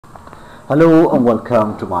Hello and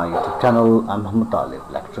welcome to my YouTube channel. I'm Monologue,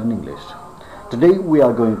 lecturer in English. Today we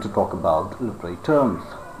are going to talk about literary terms,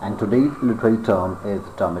 and today's literary term is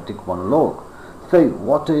dramatic monologue. So,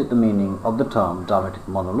 what is the meaning of the term dramatic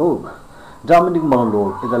monologue? Dramatic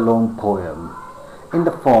monologue is a long poem in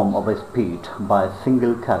the form of a speech by a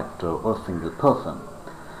single character or single person.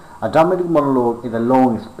 A dramatic monologue is a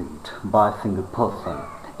long speech by a single person.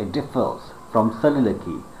 It differs from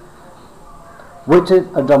soliloquy, which is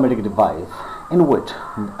a dramatic device in which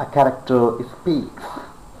a character speaks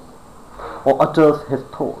or utters his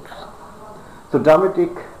thoughts. So dramatic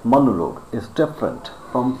monologue is different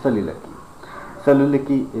from soliloquy.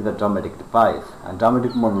 Soliloquy is a dramatic device and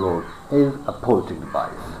dramatic monologue is a poetic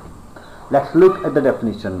device. Let's look at the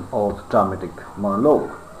definition of dramatic monologue.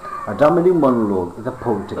 A dramatic monologue is a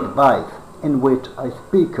poetic device in which a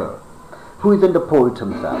speaker, who isn't the poet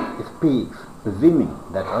himself, speaks presuming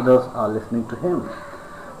that others are listening to him.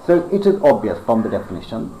 So it is obvious from the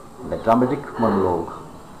definition that dramatic monologue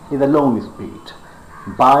is a long speech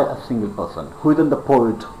by a single person who isn't the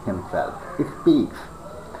poet himself. He speaks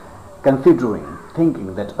considering,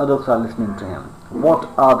 thinking that others are listening to him. What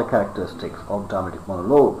are the characteristics of dramatic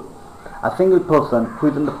monologue? A single person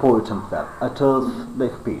who isn't the poet himself utters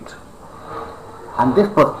the speech, and this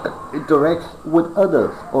person interacts with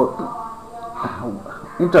others or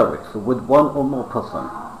interacts with one or more person.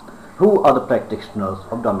 Who are the practitioners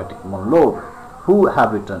of dramatic monologue? Who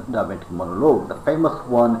have written dramatic monologue? The famous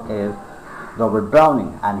one is Robert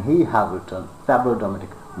Browning, and he has written several dramatic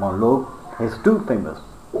monologues. His two famous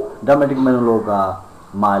dramatic monologues are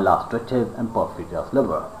My Last Stretches and Porphyria's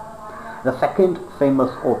Lover. The second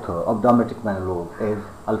famous author of dramatic monologue is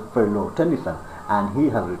Alfredo Tennyson, and he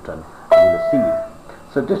has written Ulysses.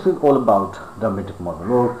 So this is all about dramatic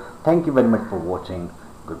monologue. Thank you very much for watching.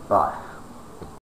 Goodbye.